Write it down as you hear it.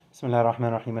بسم الله الرحمن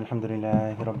الرحيم الحمد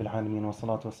لله رب العالمين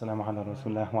والصلاة والسلام على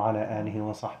رسول الله وعلى آله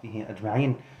وصحبه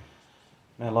أجمعين.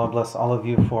 May Allah bless all of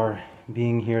you for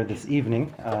being here this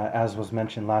evening. As was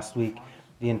mentioned last week,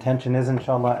 the intention is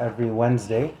inshallah every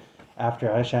Wednesday after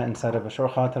Isha instead of Ashur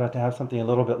Khatira to have something a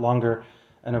little bit longer.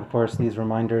 And of course these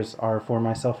reminders are for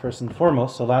myself first and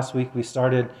foremost. So last week we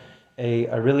started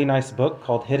a really nice book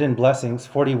called Hidden Blessings,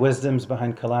 40 Wisdoms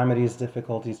Behind Calamities,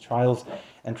 Difficulties, Trials,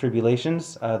 and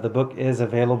Tribulations. The book is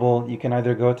available. You can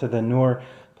either go to the Noor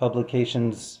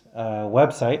Publications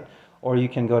website, or you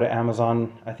can go to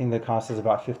Amazon. I think the cost is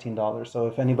about $15. So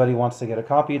if anybody wants to get a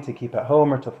copy to keep at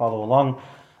home or to follow along,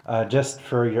 just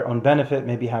for your own benefit,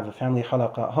 maybe have a family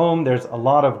halaqah at home. There's a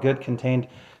lot of good contained,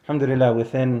 alhamdulillah,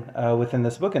 within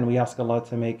this book, and we ask Allah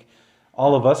to make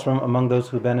all of us from among those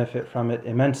who benefit from it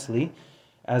immensely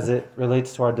as it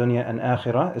relates to our dunya and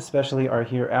akhirah, especially our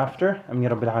hereafter. Ameen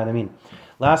Rabbil Alameen.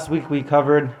 Last week we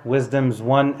covered wisdoms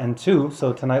 1 and 2,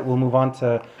 so tonight we'll move on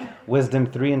to wisdom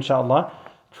 3 inshallah.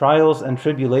 Trials and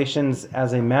tribulations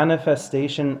as a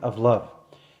manifestation of love.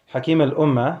 Hakim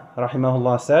al-Ummah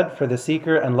rahimahullah said, "For the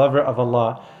seeker and lover of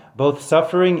Allah, both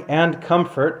suffering and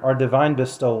comfort are divine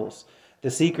bestowals. The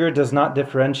seeker does not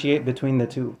differentiate between the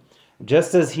two.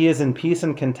 Just as he is in peace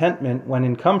and contentment when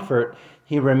in comfort,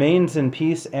 he remains in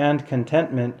peace and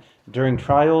contentment during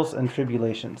trials and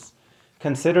tribulations.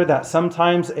 Consider that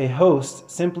sometimes a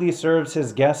host simply serves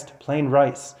his guest plain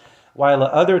rice, while at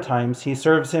other times he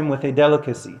serves him with a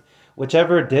delicacy.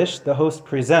 Whichever dish the host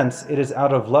presents, it is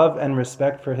out of love and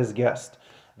respect for his guest.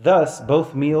 Thus,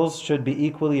 both meals should be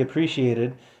equally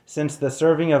appreciated, since the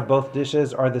serving of both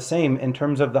dishes are the same in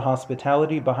terms of the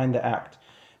hospitality behind the act.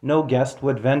 No guest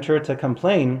would venture to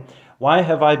complain, 'Why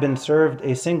have I been served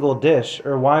a single dish?'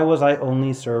 or 'Why was I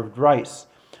only served rice?'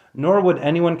 Nor would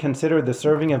anyone consider the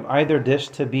serving of either dish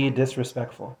to be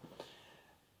disrespectful."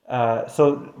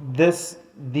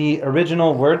 The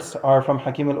original words are from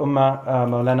Hakim al-Ummah,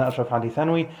 Maulana Ashraf Ali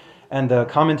Thanwi, and the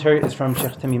commentary is from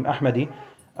Sheikh Tamim Ahmadi.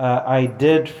 I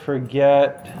did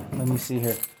forget, let me see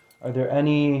here. Are there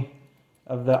any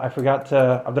of I forgot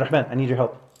to, Abdul Rahman, I need your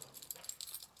help.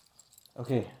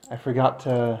 Okay, I forgot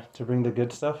to bring the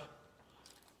good stuff.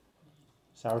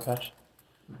 Sour Patch.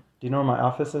 Do you know where my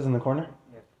office is in the corner?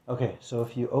 Yeah. Okay, so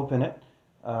if you open it,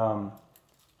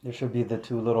 there should be the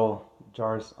two little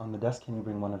jars on the desk. Can you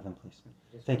bring one of them, please?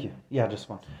 Thank you. Yeah, just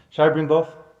one. Should I bring both?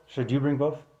 Should you bring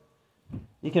both?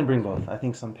 You can bring both. I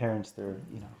think some parents,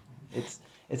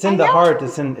 it's in the heart.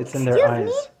 It's in their eyes.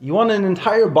 Me? You want an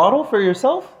entire bottle for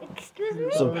yourself? Excuse me?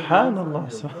 Subhanallah.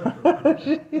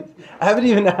 I haven't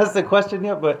even asked the question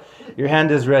yet, but your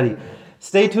hand is ready.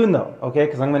 Stay tuned though, okay?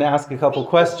 Because I'm going to ask a couple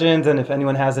questions, and if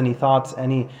anyone has any thoughts,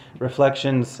 any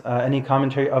reflections, any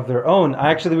commentary of their own. I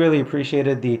actually really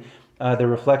appreciated the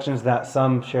reflections that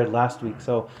some shared last week.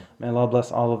 So may Allah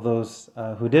bless all of those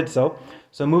who did so.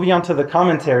 So moving on to the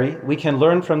commentary, we can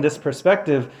learn from this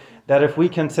perspective that if we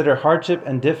consider hardship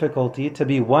and difficulty to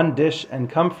be one dish and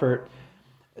comfort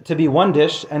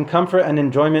and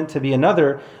enjoyment to be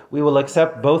another, we will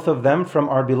accept both of them from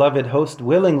our beloved host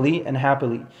willingly and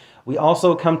happily. We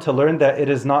also come to learn that it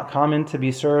is not common to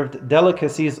be served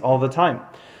delicacies all the time.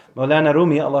 Maulana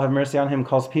Rumi, Allah have mercy on him,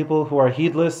 calls people who are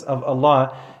heedless of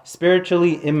Allah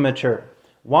spiritually immature.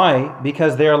 Why?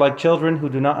 Because they are like children who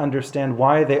do not understand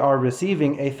why they are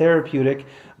receiving a therapeutic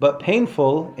but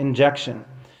painful injection.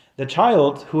 The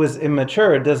child who is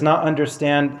immature does not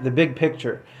understand the big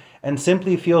picture and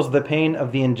simply feels the pain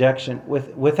of the injection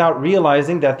without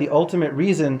realizing that the ultimate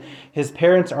reason his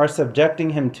parents are subjecting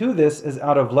him to this is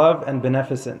out of love and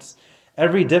beneficence.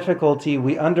 Every difficulty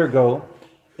we undergo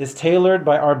is tailored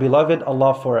by our beloved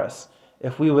Allah for us,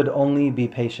 if we would only be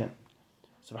patient.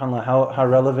 SubhanAllah, how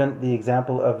relevant the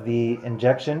example of the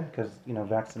injection, because,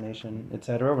 vaccination,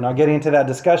 etc. We're not getting into that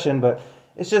discussion, but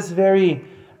it's just very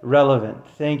relevant.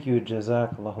 Thank you,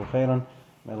 Jazakallahu khairan.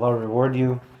 May Allah reward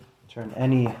you. Turn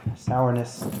any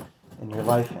sourness in your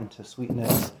life into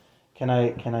sweetness. Can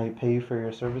I pay you for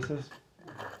your services?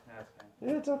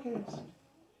 Yeah, it's okay.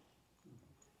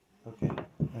 Okay.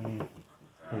 Here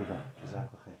you go.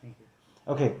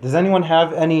 Okay. Does anyone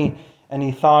have any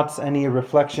thoughts, any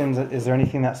reflections? Is there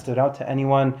anything that stood out to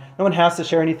anyone? No one has to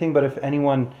share anything, but if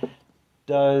anyone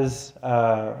does,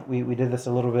 we did this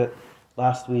a little bit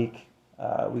last week.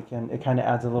 It kind of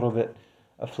adds a little bit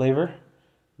of flavor.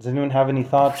 Does anyone have any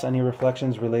thoughts, any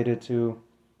reflections related to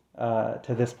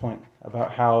this point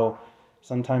about how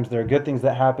sometimes there are good things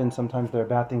that happen, sometimes there are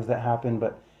bad things that happen,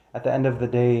 but at the end of the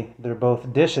day, they're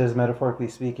both dishes, metaphorically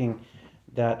speaking,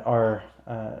 that are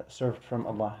served from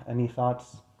Allah. Any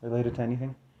thoughts related to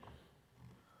anything?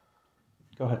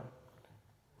 Go ahead.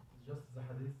 Just the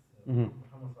hadith, Mhm.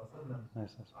 Muhammad محمد صلى الله عليه وسلم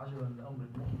Nice. عجبا لأمر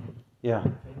المؤمن Yeah.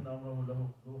 فإن أمره له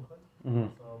كله خير Mhm.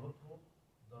 أصابته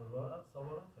ضراء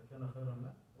صبر فكان خيرا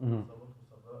له Mhm. أصابته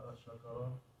سراء شكر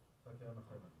فكان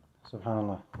خيرا له.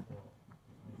 Subhanallah.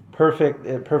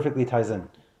 It perfectly ties in.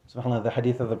 SubhanAllah, the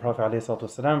hadith of the Prophet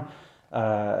ﷺ,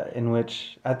 in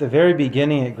which at the very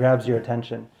beginning it grabs your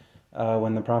attention.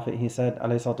 When the Prophet, he said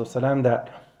ﷺ, that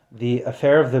the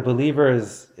affair of the believer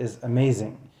is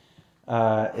amazing,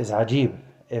 is ajib.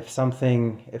 If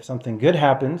something good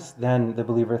happens, then the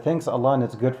believer thanks Allah and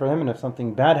it's good for him. And if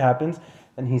something bad happens,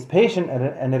 then he's patient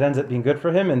and it ends up being good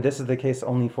for him. And this is the case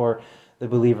only for the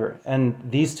believer. And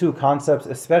these two concepts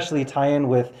especially tie in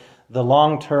with the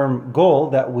long-term goal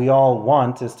that we all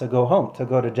want, is to go home, to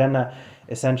go to Jannah,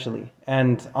 essentially.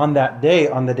 And on that day,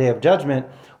 on the day of judgment,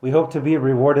 we hope to be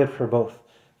rewarded for both.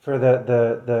 For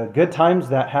the good times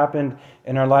that happened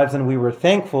in our lives and we were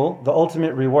thankful, the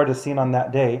ultimate reward is seen on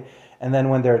that day. And then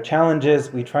when there are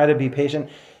challenges, we try to be patient.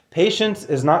 Patience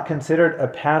is not considered a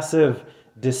passive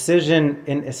decision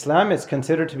in Islam. It's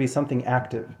considered to be something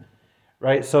active.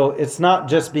 Right? So it's not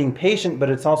just being patient, but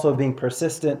it's also being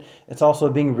persistent. It's also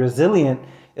being resilient.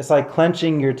 It's like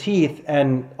clenching your teeth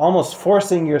and almost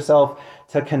forcing yourself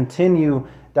to continue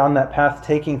down that path,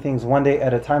 taking things one day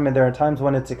at a time. And there are times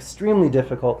when it's extremely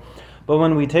difficult. But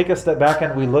when we take a step back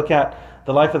and we look at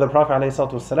the life of the Prophet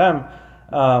ﷺ,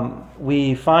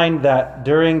 we find that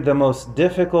during the most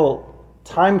difficult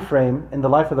time frame in the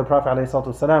life of the Prophet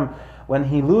ﷺ, when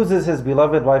he loses his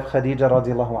beloved wife Khadija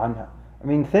radiallahu anha. I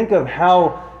mean, think of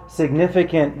how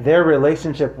significant their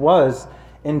relationship was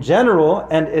in general,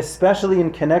 and especially in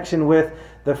connection with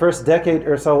the first decade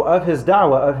or so of his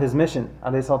da'wah, of his mission,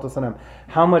 ﷺ.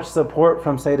 How much support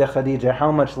from Sayyidah Khadija,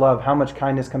 how much love, how much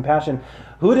kindness, compassion.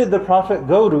 Who did the Prophet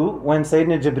go to when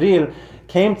Sayyidina Jibreel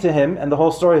came to him, and the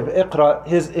whole story of Iqra,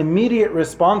 his immediate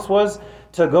response was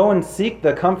to go and seek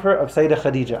the comfort of Sayyidah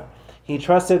Khadija. He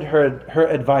trusted her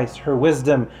advice, her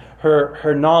wisdom,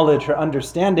 her knowledge, her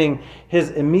understanding. His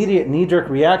immediate knee-jerk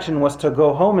reaction was to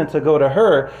go home and to go to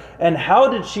her. And how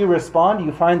did she respond?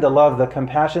 You find the love, the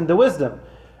compassion, the wisdom,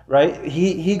 right?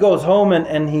 He goes home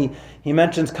and he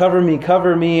mentions, cover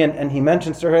me, and he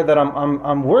mentions to her that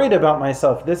I'm worried about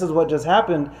myself. This is what just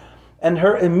happened. And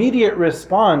her immediate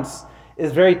response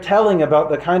is very telling about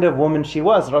the kind of woman she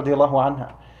was, radiallahu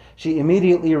anha. She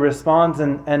immediately responds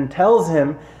and tells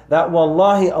him that,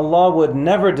 wallahi, Allah would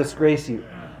never disgrace you.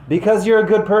 Because you're a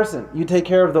good person. You take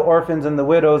care of the orphans and the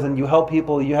widows and you help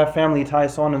people, you have family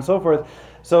ties, so on and so forth.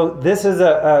 So this is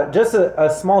just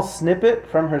a small snippet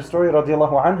from her story,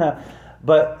 radiallahu anha.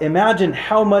 But imagine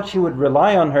how much he would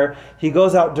rely on her. He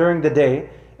goes out during the day,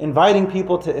 inviting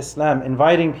people to Islam,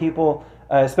 inviting people,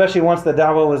 especially once the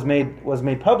da'wah was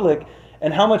made public.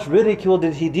 And how much ridicule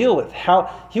did he deal with? How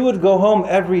he would go home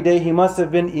every day. He must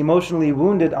have been emotionally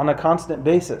wounded on a constant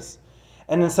basis.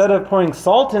 And instead of pouring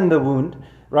salt in the wound,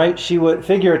 right, she would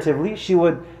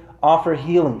offer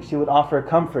healing. She would offer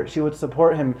comfort. She would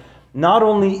support him, not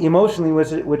only emotionally,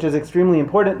 which is extremely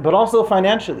important, but also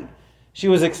financially. She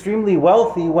was extremely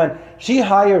wealthy when she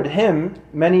hired him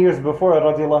many years before,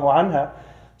 radiallahu anha.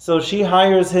 So she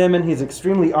hires him and he's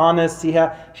extremely honest. She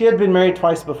had been married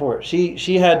twice before.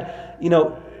 She had,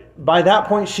 by that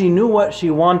point she knew what she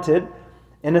wanted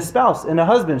in a spouse, in a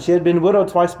husband. She had been widowed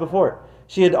twice before.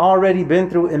 She had already been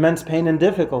through immense pain and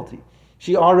difficulty.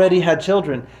 She already had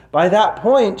children. By that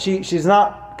point, she's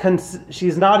not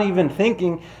even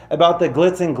thinking about the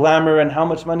glitz and glamour and how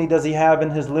much money does he have in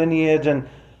his lineage. And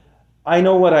I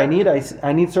know what I need.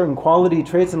 I need certain quality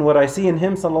traits, and what I see in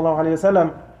him, sallallahu alaihi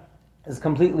wasallam, is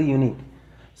completely unique.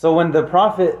 So when the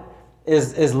Prophet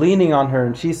is leaning on her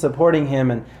and she's supporting him,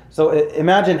 and so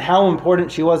imagine how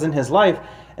important she was in his life,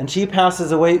 and she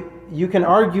passes away. You can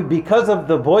argue because of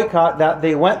the boycott that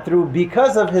they went through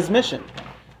because of his mission.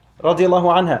 Radiallahu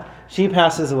anha, she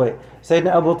passes away.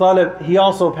 Sayyidina Abu Talib, he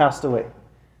also passed away,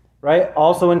 right?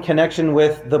 Also in connection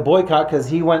with the boycott, because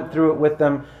he went through it with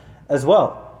them as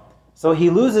well. So he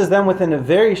loses them within a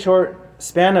very short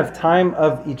span of time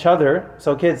of each other.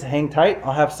 So kids, hang tight.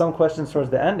 I'll have some questions towards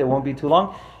the end. It won't be too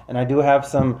long. And I do have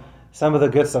some of the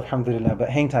good stuff, alhamdulillah, but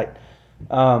hang tight.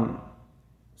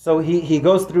 So he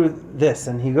goes through this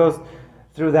and he goes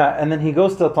through that, and then he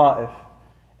goes to Ta'if.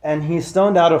 And he's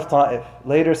stoned out of Ta'if.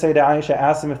 Later, Sayyidah Aisha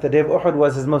asked him if the day of Uhud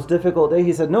was his most difficult day.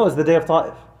 He said, no, it's the day of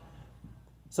Ta'if.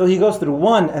 So he goes through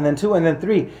 1 and then 2 and then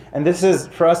 3. And this is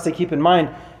for us to keep in mind.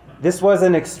 This was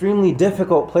an extremely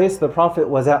difficult place the Prophet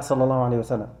was at, sallallahu alaihi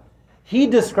wasallam. He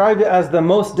described it as the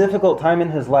most difficult time in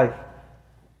his life.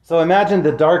 So imagine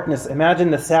the darkness,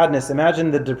 imagine the sadness, imagine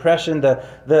the depression, the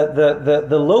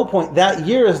low point. That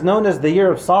year is known as the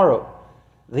year of sorrow,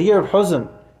 the year of huzn.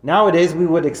 Nowadays, we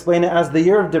would explain it as the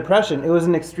year of depression. It was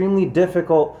an extremely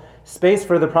difficult space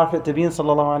for the Prophet to be in,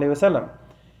 sallallahu alaihi wasallam.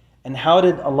 And how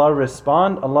did Allah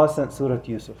respond? Allah sent Surah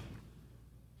Yusuf.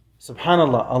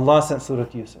 Subhanallah, Allah sent Surah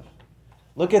Yusuf.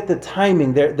 Look at the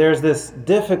timing. There's this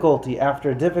difficulty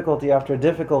after difficulty after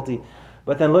difficulty.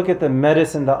 But then look at the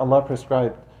medicine that Allah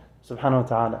prescribed. Subhanahu wa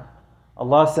ta'ala.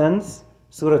 Allah sends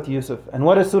Surah Yusuf. And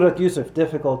what is Surah Yusuf?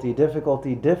 Difficulty,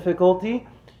 difficulty, difficulty.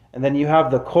 And then you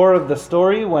have the core of the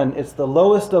story when it's the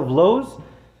lowest of lows.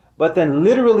 But then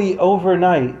literally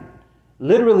overnight,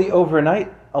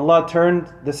 Allah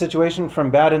turned the situation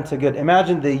from bad into good.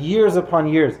 Imagine the years upon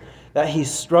years that he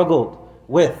struggled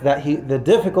with, the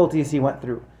difficulties he went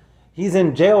through. He's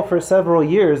in jail for several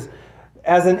years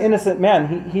as an innocent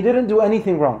man. He didn't do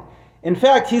anything wrong. In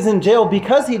fact, he's in jail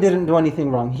because he didn't do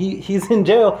anything wrong. He's in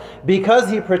jail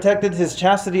because he protected his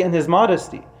chastity and his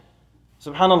modesty.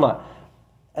 Subhanallah.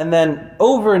 And then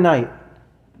overnight,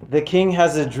 the king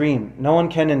has a dream. No one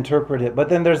can interpret it. But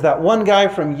then there's that one guy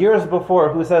from years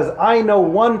before who says, I know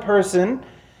one person.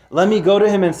 Let me go to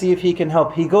him and see if he can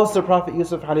help. He goes to Prophet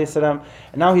Yusuf alayhi salam,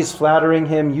 and now he's flattering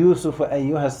him. Yusuf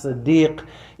ayyuha Siddiq.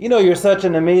 You know, you're such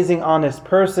an amazing, honest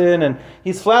person. And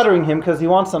he's flattering him because he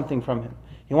wants something from him.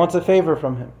 He wants a favor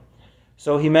from him.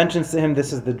 So he mentions to him,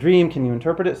 this is the dream. Can you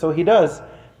interpret it? So he does.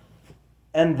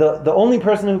 And the only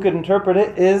person who could interpret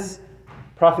it is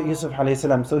Prophet Yusuf alayhi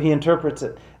salam. So he interprets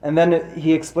it. And then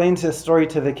he explains his story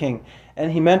to the king.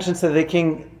 And he mentions to the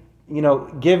king, you know,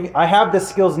 I have the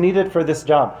skills needed for this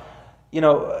job. You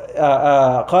know,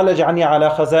 قال جعلني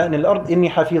على خزائن الأرض إني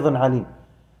حفيظ عليم.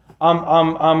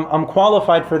 I'm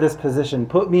qualified for this position.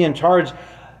 Put me in charge.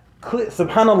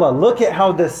 Subhanallah, look at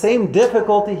how the same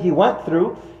difficulty he went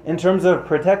through in terms of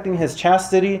protecting his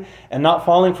chastity and not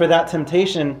falling for that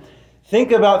temptation.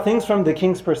 Think about things from the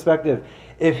king's perspective.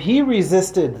 If he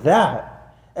resisted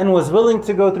that and was willing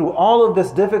to go through all of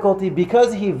this difficulty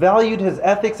because he valued his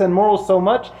ethics and morals so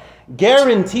much,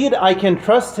 guaranteed I can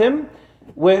trust him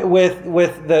with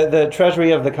the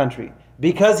treasury of the country.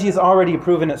 Because he's already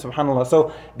proven it, subhanAllah.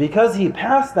 So because he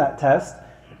passed that test,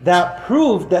 that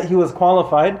proved that he was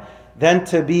qualified then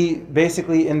to be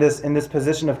basically in this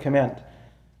position of command.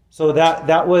 So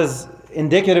that was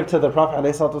indicative to the Prophet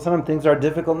ﷺ. Things are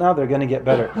difficult now, they're going to get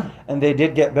better. And they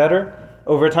did get better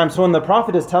over time. So when the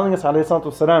Prophet is telling us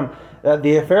ﷺ, that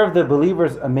the affair of the believer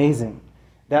is amazing,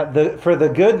 that for the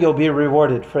good you'll be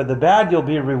rewarded, for the bad you'll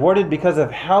be rewarded because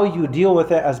of how you deal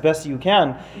with it as best you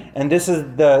can. And this is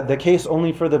the case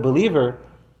only for the believer.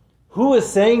 Who is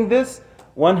saying this?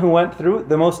 One who went through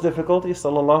the most difficulty,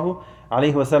 sallallahu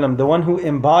alaihi wasallam, the one who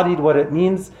embodied what it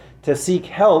means to seek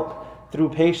help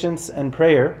through patience and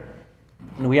prayer.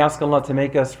 And we ask Allah to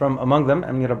make us from among them.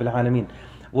 Ameen Rabbil Alameen.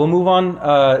 We'll move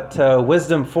on to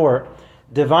wisdom 4,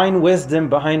 divine wisdom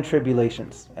behind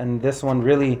tribulations. And this one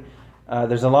really,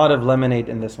 there's a lot of lemonade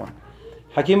in this one.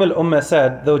 Hakim al-Ummah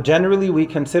said, though generally we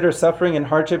consider suffering and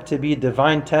hardship to be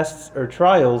divine tests or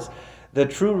trials, the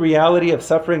true reality of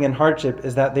suffering and hardship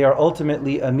is that they are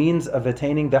ultimately a means of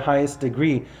attaining the highest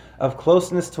degree of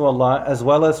closeness to Allah as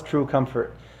well as true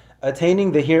comfort,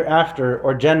 attaining the hereafter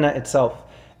or Jannah itself.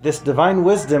 This divine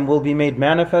wisdom will be made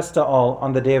manifest to all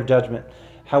on the Day of Judgment.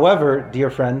 However, dear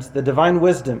friends, the divine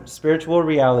wisdom, spiritual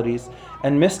realities,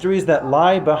 and mysteries that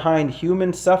lie behind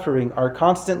human suffering are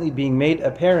constantly being made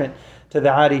apparent to the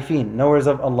arifin, knowers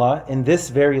of Allah, in this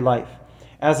very life.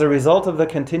 As a result of the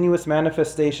continuous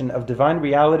manifestation of divine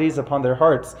realities upon their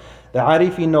hearts, the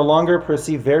arifin no longer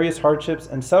perceive various hardships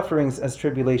and sufferings as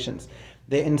tribulations.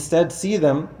 They instead see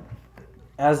them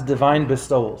as divine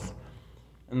bestowals.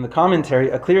 In the commentary,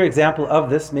 a clear example of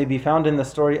this may be found in the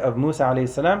story of Musa alayhi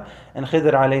salam and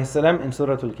Khidr alayhi salam in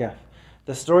Surah Al-Kahf.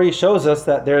 The story shows us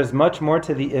that there is much more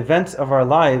to the events of our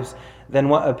lives than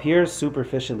what appears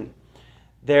superficially.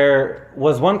 There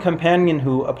was one companion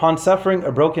who, upon suffering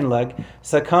a broken leg,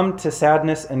 succumbed to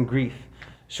sadness and grief.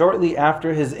 Shortly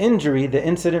after his injury, the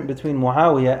incident between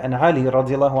Muawiyah and Ali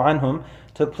radiallahu anhum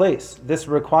took place. This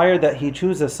required that he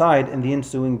choose a side in the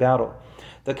ensuing battle.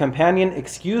 The companion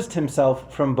excused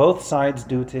himself from both sides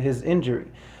due to his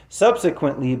injury.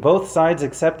 Subsequently, both sides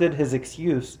accepted his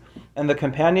excuse, and the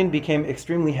companion became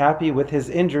extremely happy with his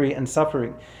injury and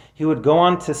suffering. He would go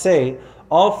on to say,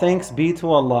 "All thanks be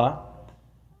to Allah,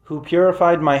 who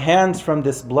purified my hands from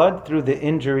this blood through the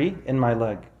injury in my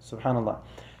leg." Subhanallah.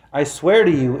 I swear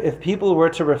to you, if people were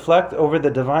to reflect over the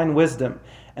divine wisdom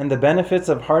and the benefits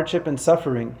of hardship and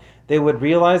suffering, they would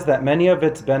realize that many of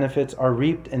its benefits are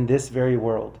reaped in this very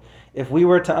world. If we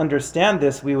were to understand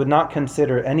this, we would not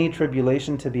consider any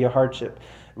tribulation to be a hardship.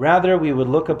 Rather, we would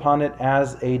look upon it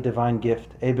as a divine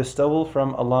gift, a bestowal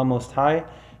from Allah Most High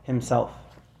Himself.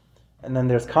 And then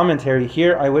there's commentary.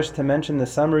 Here I wish to mention the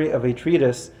summary of a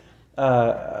treatise,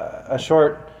 a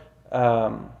short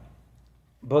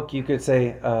book, you could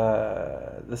say,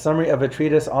 the summary of a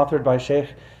treatise authored by Sheikh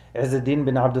Izzuddin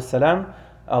bin Abdus Salam,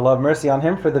 Allah have mercy on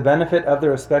him, for the benefit of the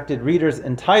respected readers,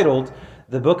 entitled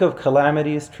The Book of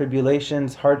Calamities,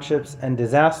 Tribulations, Hardships, and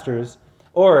Disasters,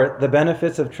 or The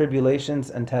Benefits of Tribulations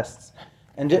and Tests.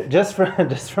 And just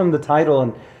from the title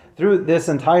and through this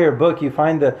entire book, you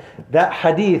find that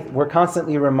hadith, we're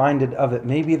constantly reminded of it.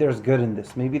 Maybe there's good in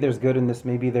this, maybe there's good in this,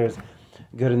 maybe there's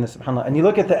good in this, subhanAllah. And you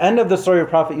look at the end of the story of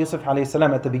Prophet Yusuf alayhi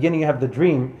salam, at the beginning you have the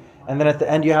dream, and then at the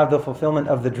end you have the fulfillment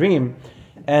of the dream.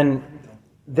 And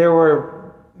there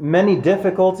were many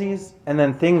difficulties, and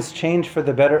then things changed for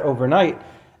the better overnight.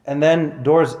 And then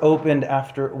doors opened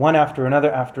one after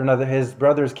another. His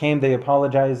brothers came, they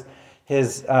apologized.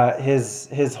 His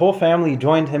whole family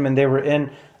joined him, and they were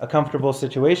in a comfortable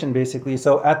situation, basically.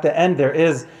 So at the end, there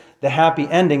is the happy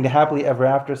ending, the happily ever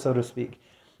after, so to speak.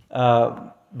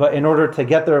 But in order to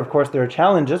get there, of course, there are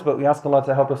challenges, but we ask Allah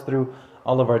to help us through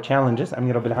all of our challenges.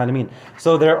 Ameen Rabbil Alameen.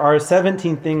 So there are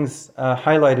 17 things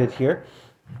highlighted here.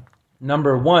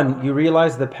 Number 1, you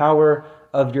realize the power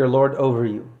of your Lord over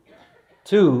you.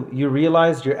 2, you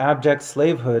realize your abject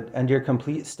slavehood and your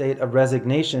complete state of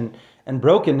resignation and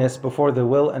brokenness before the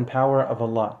will and power of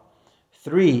Allah.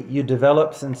 3, you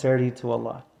develop sincerity to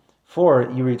Allah.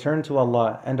 4, you return to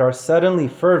Allah and are suddenly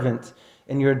fervent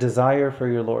in your desire for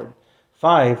your Lord.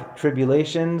 5,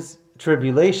 tribulation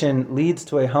leads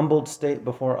to a humbled state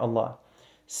before Allah.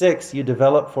 6, you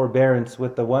develop forbearance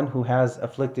with the one who has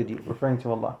afflicted you, referring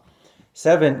to Allah.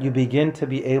 7, you begin to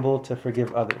be able to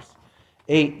forgive others.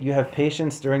 8, you have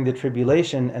patience during the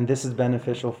tribulation, and this is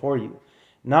beneficial for you.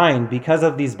 9, because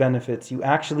of these benefits, you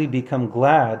actually become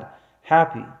glad,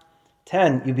 happy.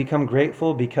 10, you become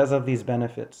grateful because of these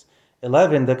benefits.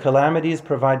 11, the calamities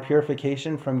provide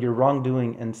purification from your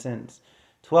wrongdoing and sins.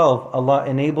 12, Allah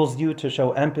enables you to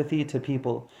show empathy to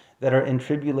people that are in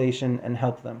tribulation and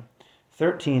help them.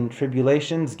 13,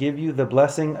 tribulations give you the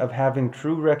blessing of having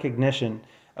true recognition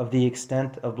of the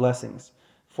extent of blessings.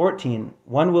 14,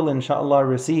 one will inshallah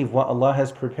receive what Allah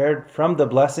has prepared from the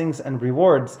blessings and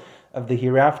rewards of the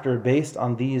hereafter based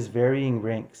on these varying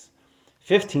ranks.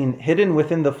 15, hidden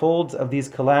within the folds of these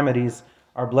calamities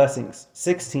are blessings.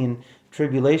 16,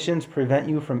 tribulations prevent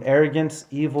you from arrogance,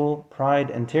 evil, pride,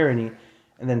 and tyranny.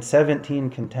 And then 17,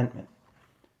 contentment.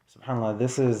 SubhanAllah,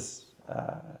 this is,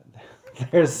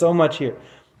 there's so much here.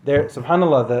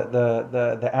 SubhanAllah,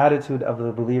 the attitude of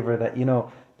the believer that,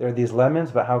 there are these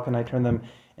lemons, but how can I turn them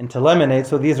into lemonade?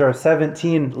 So these are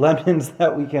 17 lemons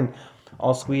that we can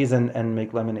all squeeze and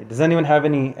make lemonade. Does anyone have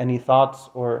any thoughts?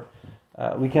 Or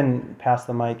we can pass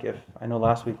the mic if, I know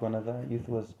last week one of the youth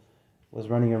was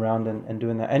running around and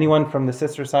doing that. Anyone from the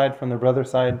sister side, from the brother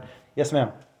side? Yes,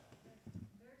 ma'am.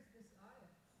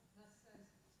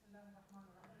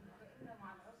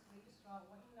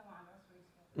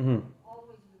 Mm-hmm.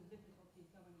 Always with difficulty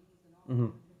coming ease and always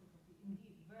with difficulty,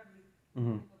 indeed, very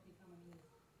difficulty coming ease.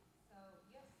 So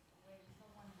yes, when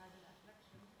someone has an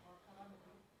affliction or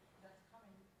calamity that's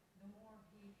coming, the more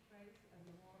he prays and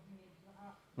the more he makes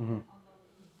dua, Allah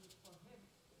will ease it for him.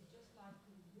 Just like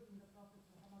during the Prophet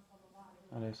Muhammad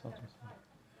sallallahu alaihi wasallam,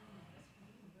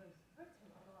 believers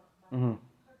hurting a lot,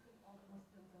 hurting all the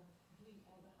Muslims and doing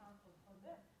all the harmful for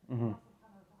them.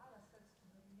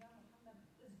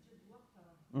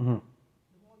 The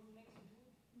more you make sujood,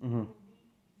 the more you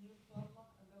near to Allah,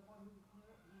 and the more you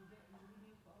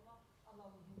near to Allah,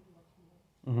 Allah will give you what you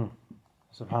want.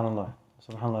 SubhanAllah.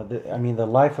 I mean, the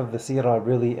life of the seerah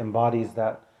really embodies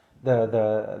that.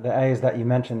 The ayahs that you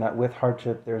mentioned, that with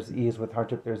hardship there's ease, with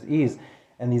hardship there's ease.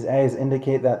 And these ayahs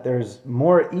indicate that there's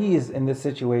more ease in this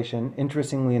situation,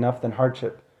 interestingly enough, than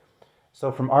hardship. So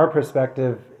from our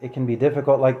perspective, it can be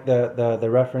difficult, like the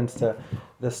reference to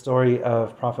the story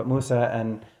of Prophet Musa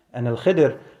and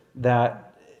Al-Khidr,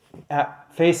 that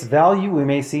at face value we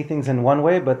may see things in one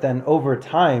way, but then over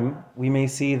time we may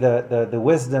see the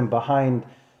wisdom behind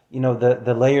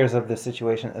the layers of the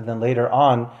situation, and then later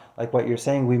on, like what you're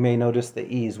saying, we may notice the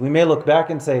ease. We may look back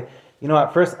and say,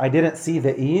 at first I didn't see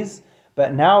the ease,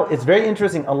 but now it's very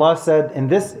interesting. Allah said in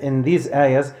these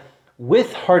ayahs,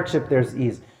 with hardship there's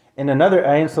ease. In another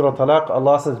ayah in Surah Talaq,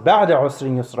 Allah says, بَعْدَ عُسْرٍ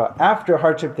يُسْرًا, after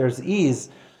hardship there's ease.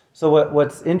 So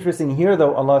what's interesting here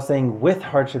though, Allah is saying with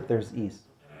hardship there's ease.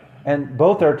 And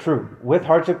both are true. With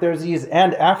hardship there's ease,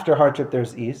 and after hardship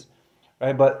there's ease.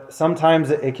 Right? But sometimes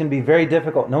it can be very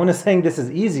difficult. No one is saying this is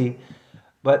easy,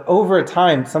 but over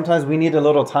time, sometimes we need a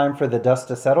little time for the dust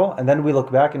to settle, and then we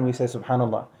look back and we say,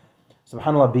 SubhanAllah.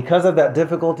 SubhanAllah, because of that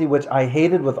difficulty which I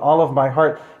hated with all of my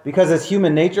heart, because it's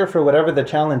human nature for whatever the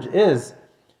challenge is,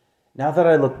 now that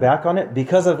I look back on it,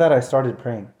 because of that I started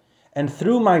praying. And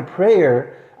through my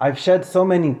prayer, I've shed so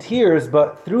many tears,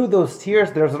 but through those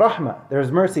tears, there's rahmah,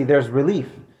 there's mercy, there's relief,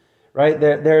 right?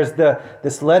 There's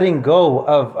this letting go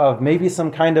of maybe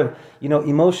some kind of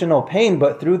emotional pain,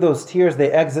 but through those tears,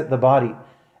 they exit the body.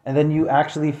 And then you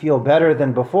actually feel better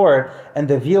than before. And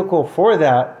the vehicle for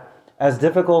that, as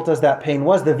difficult as that pain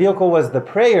was, the vehicle was the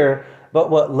prayer, but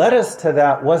what led us to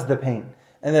that was the pain.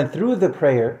 And then through the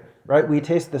prayer, right, we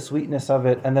taste the sweetness of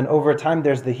it, and then over time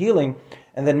there's the healing.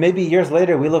 And then maybe years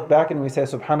later we look back and we say,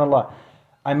 SubhanAllah,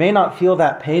 I may not feel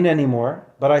that pain anymore,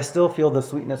 but I still feel the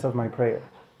sweetness of my prayer.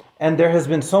 And there has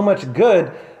been so much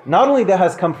good, not only that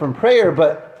has come from prayer,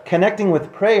 but connecting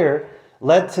with prayer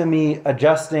led to me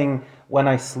adjusting when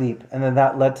I sleep. And then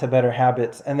that led to better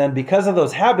habits. And then because of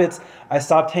those habits, I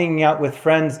stopped hanging out with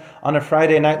friends on a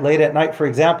Friday night, late at night, for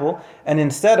example. And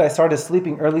instead, I started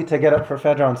sleeping early to get up for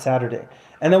Fajr on Saturday.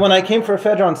 And then when I came for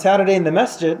Fajr on Saturday in the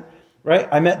masjid, right,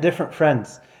 I met different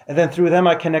friends. And then through them,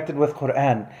 I connected with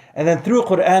Quran. And then through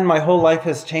Quran, my whole life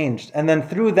has changed. And then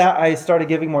through that, I started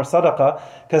giving more sadaqah,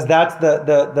 because that's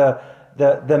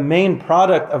the main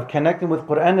product of connecting with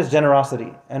Quran is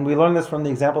generosity. And we learn this from the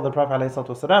example of the Prophet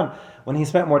ﷺ. When he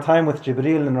spent more time with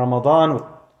Jibreel in Ramadan,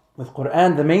 with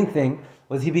Quran, the main thing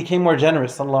was he became more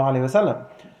generous, sallallahu alaihi wasallam.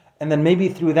 And then maybe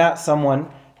through that,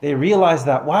 they realized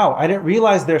that, wow, I didn't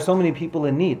realize there's so many people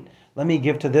in need. Let me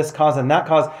give to this cause and that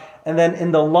cause. And then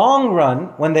in the long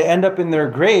run, when they end up in their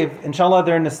grave, inshallah,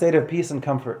 they're in a state of peace and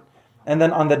comfort. And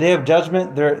then on the day of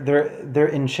judgment, they're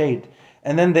in shade.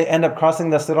 And then they end up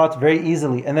crossing the sirat very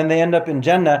easily. And then they end up in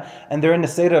Jannah, and they're in a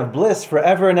state of bliss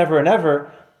forever and ever and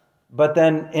ever. But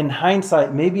then in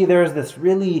hindsight, maybe there's this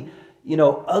really,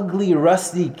 ugly,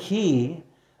 rusty key.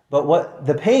 But what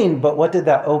did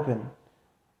that open?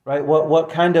 Right? What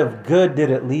kind of good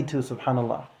did it lead to,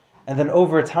 subhanAllah? And then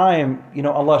over time,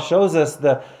 Allah shows us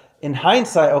in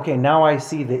hindsight, okay, now I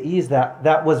see the ease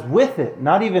that was with it.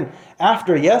 Not even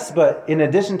after, yes, but in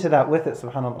addition to that, with it,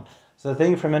 subhanAllah. So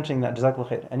thank you for mentioning that. Jazakallah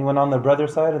khair. Anyone on the brother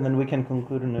side? And then we can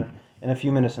conclude in a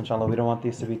few minutes, inshallah. We don't want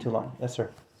these to be too long. Yes,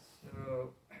 sir. So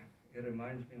it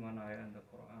reminds me one ayah in the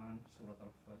Quran, Surah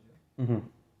Al-Fajr.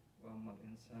 وَأَمَّا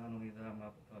الْإِنسَانُ إِذَا مَا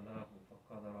ابْتَلَاهُ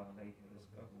فَقَدَرَ عَلَيْهِ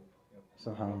رِزْقَهُ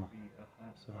Subhanallah.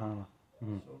 Subhanallah.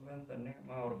 So when the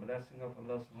ni'mah or blessing of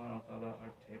Allah subhanahu wa ta'ala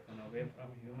are taken away from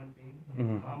human being,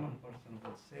 a common person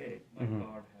will say, my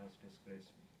God has disgraced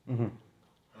me.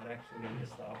 But actually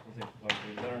it's the opposite. What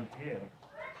we learned here,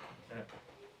 that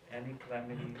any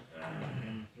calamity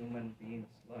in human being's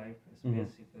life is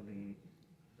basically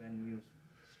when you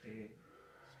stay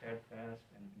steadfast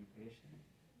and be patient,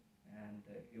 and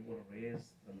it will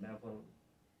raise the level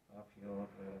of your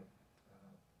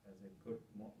as a good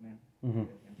moment in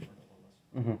front of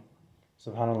Allah.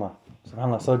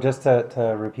 Subhanallah. So just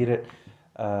to repeat it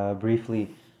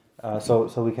briefly,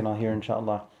 so we can all hear,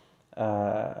 inshallah.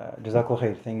 Jazakallah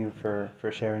khair. Thank you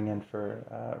for sharing and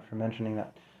for mentioning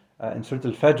that. In Surah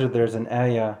Al-Fajr, there's an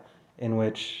ayah in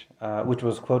which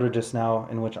was quoted just now,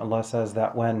 in which Allah says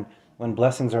that when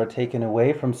blessings are taken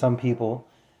away from some people,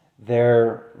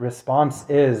 their response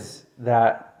is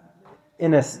that,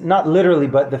 not literally,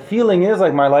 but the feeling is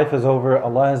like, my life is over,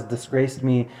 Allah has disgraced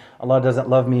me, Allah doesn't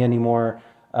love me anymore,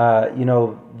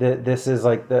 this is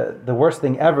like the worst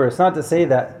thing ever. It's not to say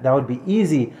that would be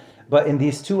easy, but in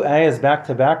these two ayahs back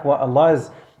to back, what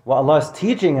Allah is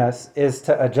teaching us is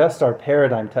to adjust our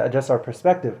paradigm, to adjust our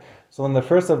perspective. So in the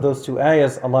first of those two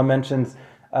ayahs, Allah mentions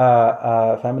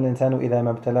فَأَمَّا الْإِنسَانُ إِذَا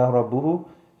مَا ابْتَلَاهُ رَبُّهُ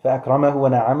فَأَكْرَمَهُ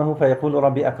وَنَعَمَهُ فَيَقُولُ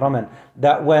رَبِّي أَكْرَمَنِ.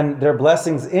 That when their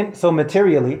blessings so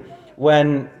materially,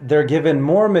 when they're given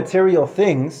more material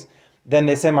things, then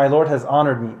they say, my Lord has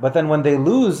honored me. But then when they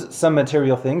lose some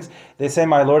material things, they say,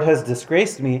 my Lord has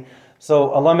disgraced me.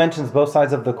 So Allah mentions both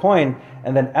sides of the coin.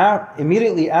 And then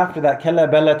immediately after that, كَلَّا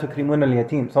بَلَّا تُكْرِمُونَ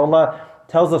الْيَتِيمِ. So Allah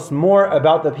tells us more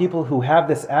about the people who have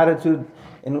this attitude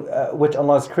in which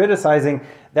Allah is criticizing,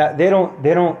 that they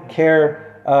don't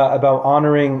care about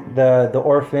honoring the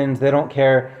orphans. They don't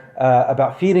care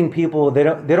about feeding people. They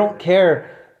don't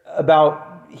care about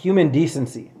human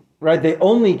decency, right? They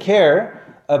only care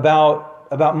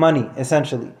about money,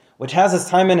 essentially, which has its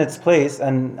time and its place.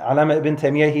 And Alama ibn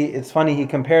Taymiyyah, it's funny, he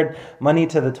compared money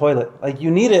to the toilet. Like,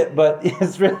 you need it, but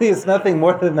it's nothing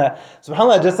more than that.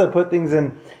 SubhanAllah, just to put things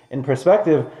in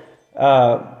perspective.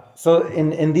 So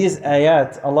in these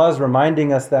ayat, Allah is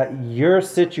reminding us that your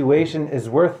situation is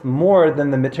worth more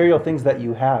than the material things that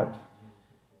you have.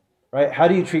 Right? How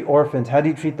do you treat orphans? How do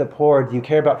you treat the poor? Do you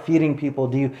care about feeding people?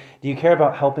 Do you care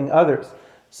about helping others?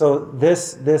 So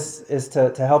this is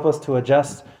to help us to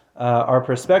adjust our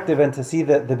perspective and to see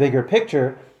the bigger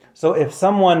picture. So if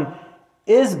someone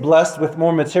is blessed with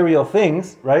more material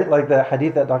things, right, like the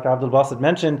hadith that Dr. Abdul Basit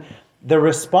mentioned, the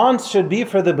response should be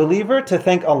for the believer to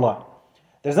thank Allah.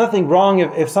 There's nothing wrong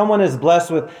if someone is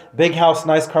blessed with big house,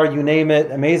 nice car, you name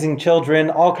it, amazing children,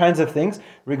 all kinds of things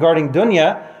regarding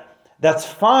dunya. That's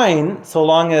fine so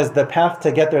long as the path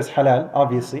to get there is halal,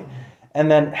 obviously. And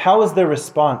then how is the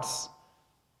response?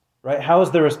 Right? How is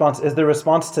the response? Is the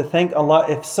response to thank Allah?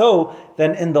 If so,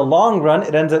 then in the long run,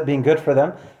 it ends up being good for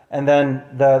them. And then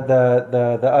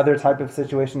the other type of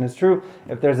situation is true.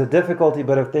 If there's a difficulty,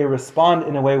 but if they respond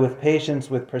in a way with patience,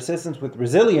 with persistence, with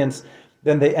resilience,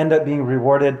 then they end up being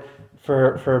rewarded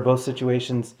for both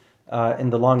situations in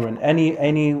the long run.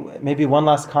 Any maybe one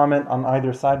last comment on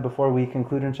either side before we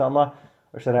conclude, inshallah?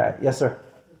 Or should I? Yes, sir.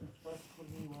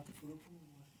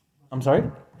 I'm sorry?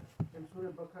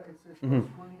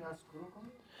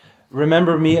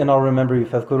 Remember me and I'll remember you.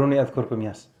 فَاذْكُرُونِي أَذْكُرْكُمْ.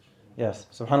 Yes. Yes.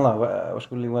 Subhanallah.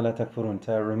 وَاشْكُرْ لِي وَلَا تَكْفُرُونَ.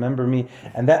 To remember me.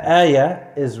 And that ayah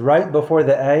is right before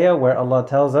the ayah where Allah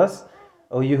tells us,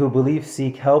 O you who believe,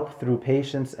 seek help through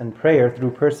patience and prayer,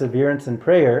 through perseverance and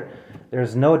prayer.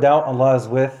 There's no doubt Allah is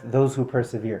with those who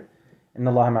persevere.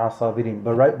 Inna Allaha ma'a sabirin.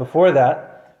 But right before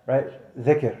that, right,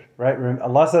 dhikr, right?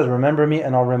 Allah says, remember me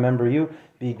and I'll remember you.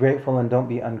 Be grateful and don't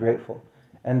be ungrateful.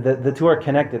 And the two are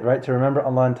connected, right? To remember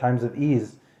Allah in times of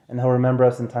ease, and He'll remember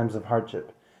us in times of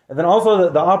hardship. And then also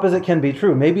the opposite can be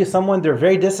true. Maybe someone, they're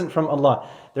very distant from Allah.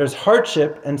 There's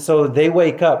hardship, and so they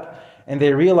wake up and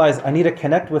they realize, I need to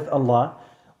connect with Allah.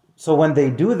 So when they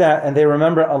do that and they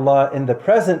remember Allah in the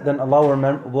present, then Allah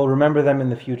will remember them in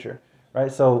the future,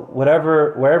 right? So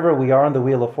wherever we are on the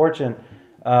wheel of fortune,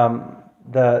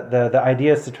 the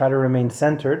idea is to try to remain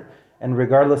centered, and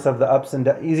regardless of the ups and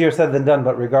downs, easier said than done,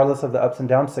 but regardless of the ups and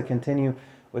downs, to continue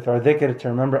with our dhikr, to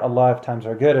remember Allah if times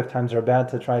are good, if times are bad,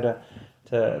 to try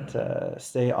to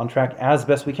stay on track as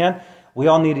best we can. We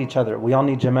all need each other. We all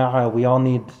need jama'ah. We all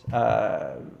need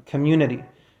community,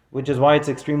 which is why it's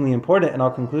extremely important. And I'll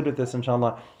conclude with this,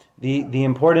 inshallah. The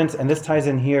importance, and this ties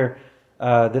in here,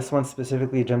 this one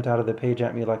specifically jumped out of the page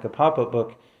at me like a pop-up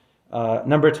book.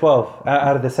 Number 12,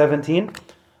 out of the 17,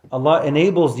 Allah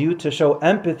enables you to show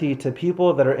empathy to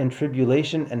people that are in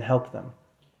tribulation and help them.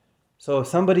 So if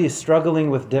somebody is struggling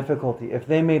with difficulty, if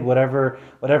they made whatever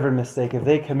mistake, if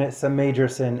they commit some major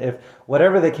sin, if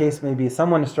whatever the case may be,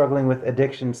 someone is struggling with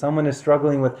addiction, someone is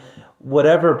struggling with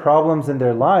whatever problems in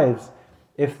their lives,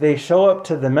 if they show up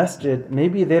to the masjid,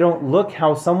 maybe they don't look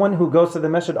how someone who goes to the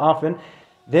masjid often,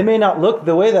 they may not look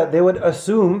the way that they would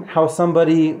assume how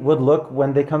somebody would look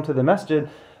when they come to the masjid,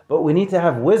 but we need to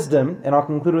have wisdom, and I'll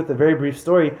conclude with a very brief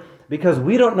story, because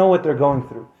we don't know what they're going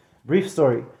through. Brief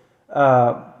story.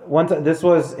 One time, this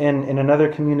was in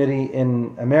another community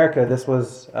in America. This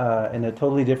was in a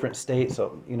totally different state,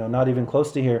 so not even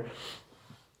close to here.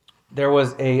 There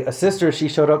was a sister. She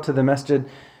showed up to the masjid.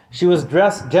 She was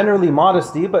dressed generally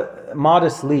modestly, but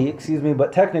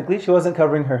technically she wasn't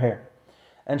covering her hair.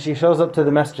 And she shows up to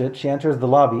the masjid. She enters the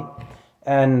lobby,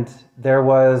 and there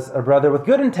was a brother with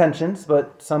good intentions,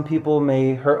 but some people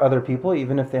may hurt other people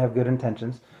even if they have good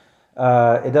intentions.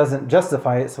 It doesn't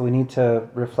justify it, so we need to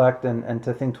reflect and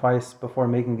to think twice before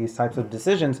making these types of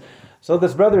decisions. So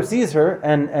this brother sees her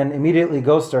and immediately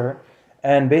goes to her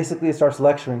and basically starts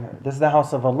lecturing her. This is the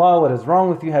house of Allah. What is wrong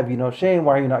with you? Have you no shame?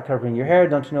 Why are you not covering your hair?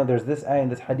 Don't you know there's this ayah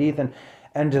and this hadith?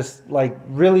 And just like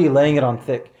really laying it on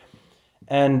thick.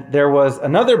 And there was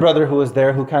another brother who was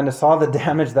there who kind of saw the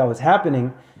damage that was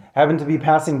happening, happened to be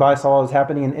passing by, saw what was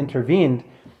happening and intervened.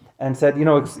 And said,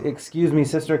 excuse me,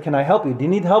 sister, can I help you? Do you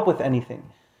need help with anything?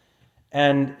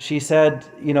 And she said,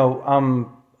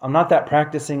 I'm not that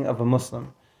practicing of a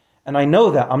Muslim. And I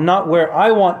know that. I'm not where I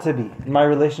want to be in my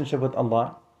relationship with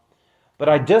Allah. But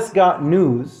I just got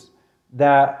news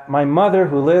that my mother,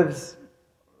 who lives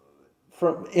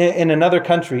in another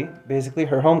country, basically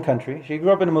her home country, she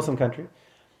grew up in a Muslim country.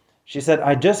 She said,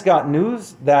 I just got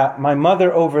news that my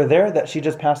mother over there, that she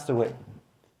just passed away.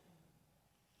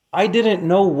 I didn't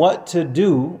know what to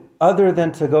do other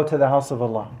than to go to the house of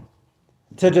Allah.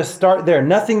 To just start there.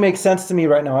 Nothing makes sense to me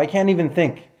right now. I can't even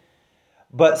think.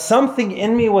 But something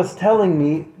in me was telling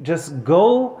me, just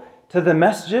go to the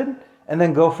masjid and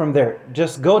then go from there.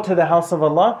 Just go to the house of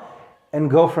Allah and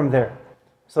go from there.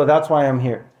 So that's why I'm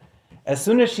here. As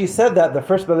soon as she said that, the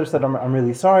first brother said, I'm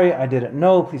really sorry, I didn't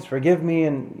know, please forgive me.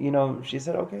 And she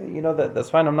said, okay,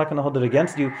 that's fine, I'm not going to hold it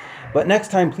against you. But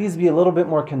next time, please be a little bit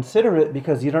more considerate,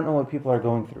 because you don't know what people are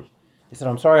going through. He said,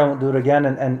 I'm sorry, I won't do it again.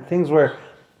 And things were,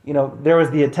 there was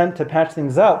the attempt to patch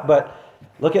things up, but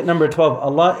Look at number 12.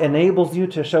 Allah enables you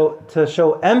to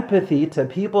show empathy to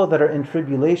people that are in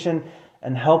tribulation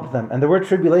and help them. And the word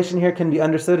tribulation here can be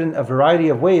understood in a variety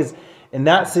of ways. In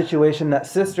that situation, that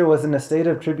sister was in a state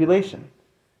of tribulation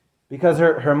because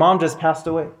her mom just passed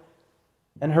away.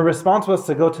 And her response was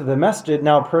to go to the masjid.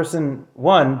 Now person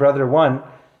one, brother one,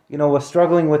 was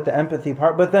struggling with the empathy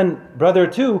part. But then brother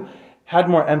two had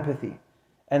more empathy.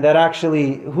 And that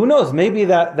actually, who knows, maybe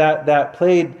that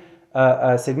played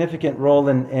a significant role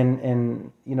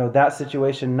in that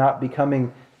situation not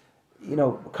becoming,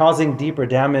 causing deeper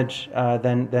damage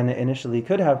than it initially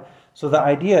could have. So the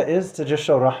idea is to just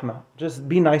show rahmah. Just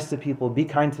be nice to people, be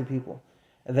kind to people.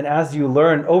 And then as you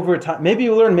learn over time, maybe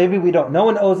you learn, maybe we don't. No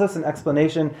one owes us an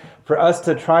explanation for us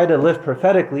to try to live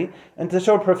prophetically and to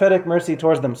show prophetic mercy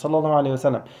towards them. Sallallahu Alaihi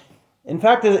Wasallam. In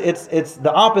fact, it's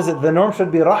the opposite. The norm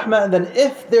should be rahmah. And then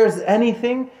if there's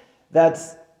anything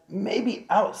that's maybe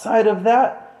outside of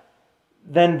that,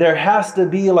 then there has to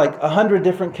be like 100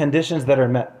 different conditions that are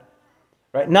met.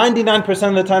 Right? 99%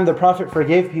 of the time the Prophet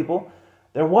forgave people.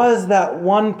 There was that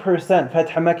 1%,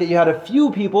 Fath Makkah, you had a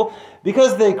few people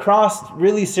because they crossed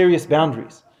really serious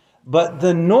boundaries. But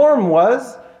the norm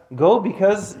was, go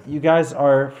because you guys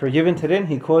are forgiven today. And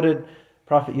he quoted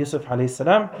Prophet Yusuf alayhi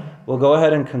salam. We'll go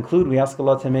ahead and conclude. We ask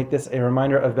Allah to make this a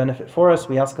reminder of benefit for us.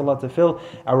 We ask Allah to fill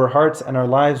our hearts and our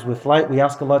lives with light. We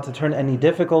ask Allah to turn any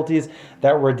difficulties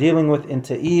that we're dealing with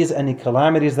into ease, any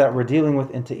calamities that we're dealing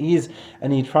with into ease,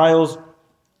 any trials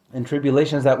and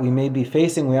tribulations that we may be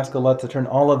facing. We ask Allah to turn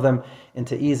all of them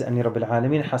into ease. Ameen Rabbil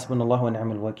Alameen. Hasbunallahu wa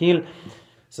ni'mal wakeel.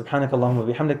 سبحانك اللهم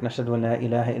وبحمدك نشهد أن لا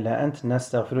إله إلا أنت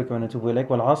نستغفرك ونتوب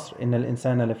إليك والعصر إن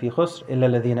الإنسان لفي خسر إلا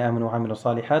الذين آمنوا وعملوا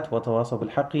الصالحات وتواصوا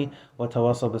بالحق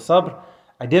وتواصوا بالصبر.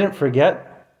 I didn't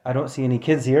forget, I don't see any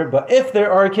kids here, but if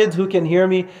there are kids who can hear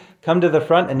me, come to the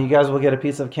front and you guys will get a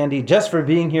piece of candy just for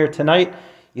being here tonight.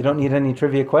 You don't need any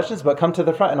trivia questions, but come to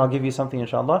the front and I'll give you something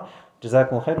inshallah.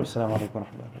 Jazakumullah khair. Wassalamu alaikum wa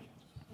rahmatullahi wa barakatuh.